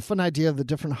 it's just the fun idea of the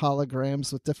different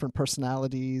holograms with different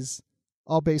personalities,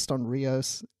 all based on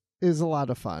Rios, is a lot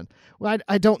of fun. Well,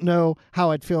 I don't know how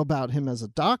I'd feel about him as a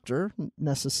doctor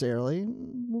necessarily.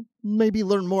 We'll maybe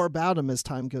learn more about him as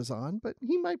time goes on, but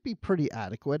he might be pretty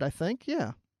adequate, I think.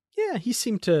 Yeah. Yeah, he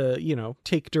seemed to,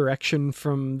 take direction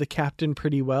from the captain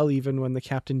pretty well, even when the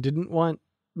captain didn't want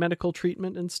medical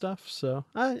treatment and stuff. So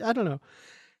I don't know.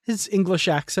 His English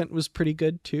accent was pretty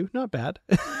good too. Not bad.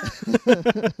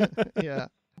 Yeah.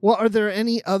 Well, are there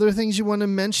any other things you want to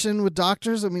mention with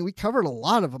doctors? I mean, we covered a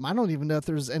lot of them. I don't even know if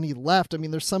there's any left. I mean,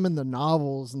 there's some in the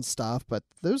novels and stuff, but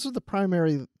those are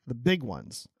the big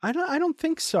ones. I don't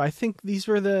think so. I think these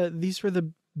were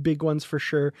the big ones for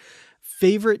sure.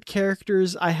 Favorite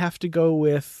characters, I have to go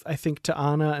with, I think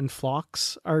T'Ana and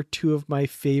Phlox are two of my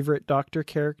favorite Doctor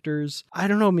characters. I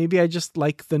don't know, maybe I just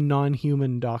like the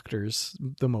non-human doctors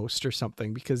the most or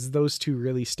something, because those two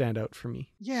really stand out for me.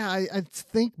 Yeah, I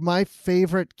think my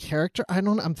favorite character,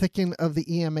 I'm thinking of the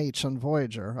EMH on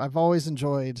Voyager. I've always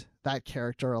enjoyed that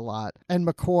character a lot. And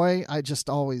McCoy, I just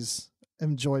always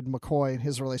enjoyed McCoy and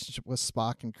his relationship with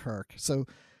Spock and Kirk. So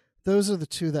those are the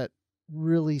two that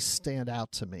really stand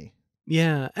out to me.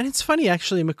 Yeah, and it's funny,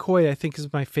 actually, McCoy, I think,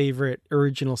 is my favorite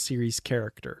original series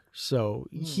character. So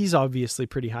he's obviously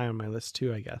pretty high on my list,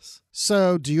 too, I guess.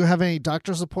 So do you have any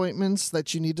doctor's appointments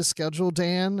that you need to schedule,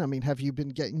 Dan? I mean, have you been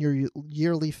getting your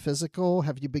yearly physical?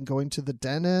 Have you been going to the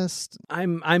dentist?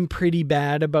 I'm pretty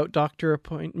bad about doctor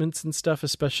appointments and stuff,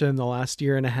 especially in the last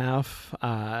year and a half.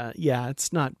 Yeah,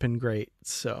 it's not been great.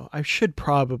 So I should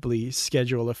probably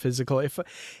schedule a physical.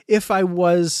 If I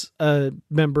was a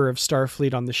member of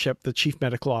Starfleet on the ship, the chief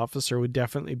medical officer would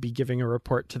definitely be giving a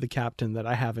report to the captain that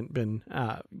I haven't been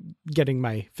getting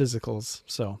my physicals.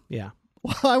 So yeah.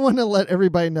 Well, I want to let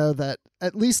everybody know that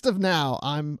at least of now,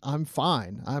 I'm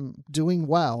fine. I'm doing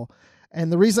well.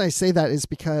 And the reason I say that is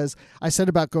because I said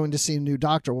about going to see a new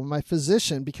doctor. Well, my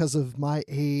physician, because of my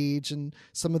age and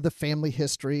some of the family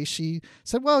history, she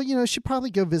said, well, you should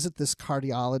probably go visit this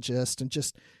cardiologist and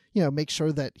just, make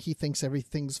sure that he thinks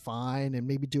everything's fine and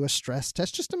maybe do a stress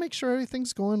test just to make sure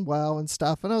everything's going well and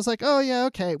stuff. And I was like, oh, yeah,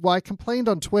 okay. Well, I complained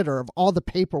on Twitter of all the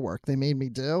paperwork they made me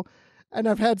do. And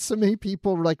I've had so many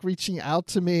people reaching out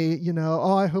to me,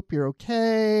 oh, I hope you're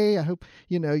okay. I hope,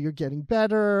 you're getting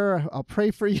better. I'll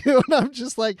pray for you. And I'm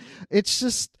just like, it's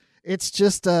just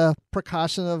a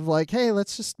precaution of hey,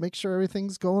 let's just make sure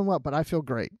everything's going well. But I feel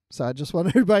great. So I just want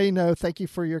everybody to know, thank you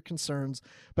for your concerns.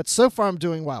 But so far I'm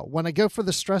doing well. When I go for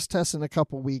the stress test in a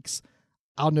couple weeks,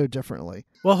 I'll know differently.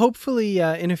 Well, hopefully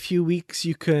in a few weeks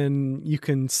you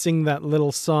can sing that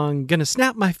little song, "Gonna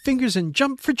snap my fingers and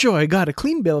jump for joy. Got a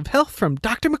clean bill of health from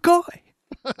Dr. McCoy."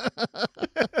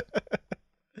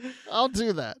 I'll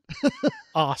do that.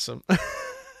 Awesome.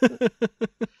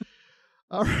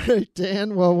 All right,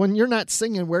 Dan. Well, when you're not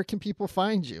singing, where can people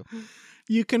find you?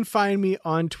 You can find me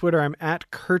on Twitter. I'm at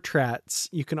Kurtrats.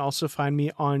 You can also find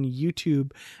me on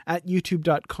YouTube at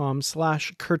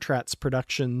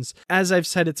youtube.com/KurtratsProductions. As I've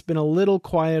said, it's been a little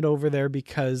quiet over there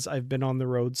because I've been on the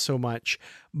road so much.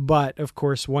 But of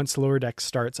course, once Lower Decks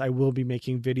starts, I will be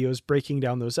making videos breaking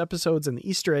down those episodes and the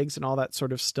Easter eggs and all that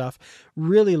sort of stuff.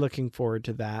 Really looking forward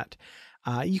to that.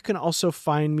 You can also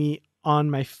find me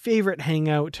on my favorite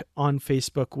hangout on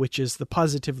Facebook, which is the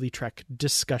Positively Trek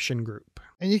discussion group.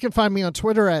 And you can find me on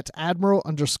Twitter at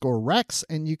Admiral_Rex,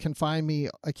 and you can find me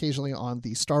occasionally on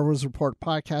the Star Wars Report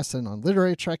podcast and on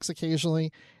Literary Treks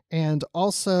occasionally. And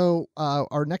also,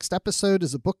 our next episode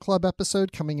is a book club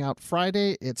episode coming out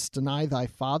Friday. It's Deny Thy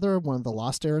Father, one of the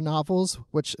Lost Era novels,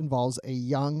 which involves a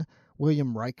young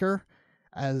William Riker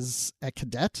as a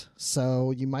cadet.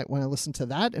 So you might want to listen to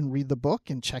that and read the book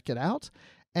and check it out.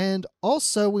 And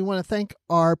also, we want to thank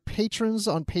our patrons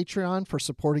on Patreon for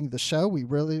supporting the show. We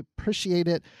really appreciate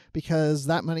it because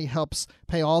that money helps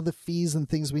pay all the fees and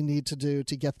things we need to do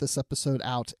to get this episode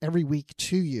out every week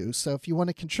to you. So if you want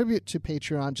to contribute to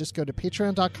Patreon, just go to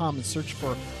patreon.com and search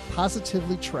for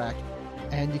Positively Trek.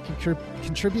 And you can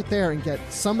contribute there and get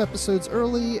some episodes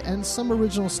early and some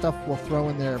original stuff we'll throw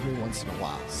in there every once in a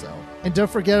while. And don't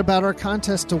forget about our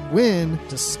contest to win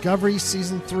Discovery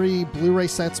Season 3 Blu-ray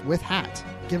sets with hat.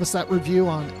 Give us that review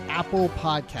on Apple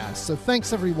Podcasts. So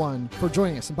thanks, everyone, for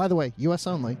joining us. And by the way, U.S.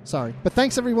 only. Sorry. But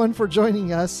thanks, everyone, for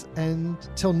joining us. And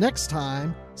till next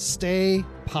time, stay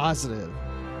positive.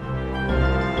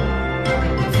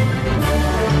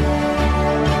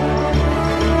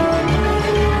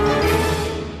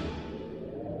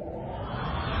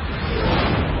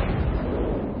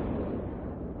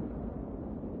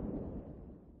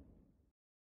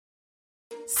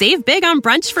 Save big on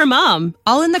brunch for mom,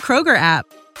 all in the Kroger app.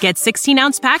 Get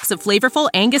 16-ounce packs of flavorful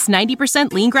Angus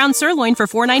 90% lean ground sirloin for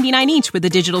 $4.99 each with a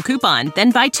digital coupon.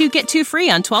 Then buy 2, get 2 free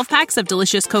on 12 packs of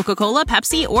delicious Coca-Cola,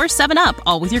 Pepsi, or 7-Up,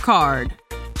 all with your card.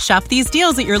 Shop these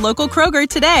deals at your local Kroger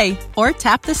today, or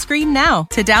tap the screen now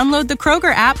to download the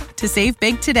Kroger app to save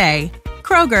big today.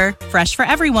 Kroger, fresh for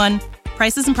everyone.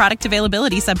 Prices and product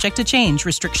availability subject to change.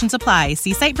 Restrictions apply.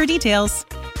 See site for details.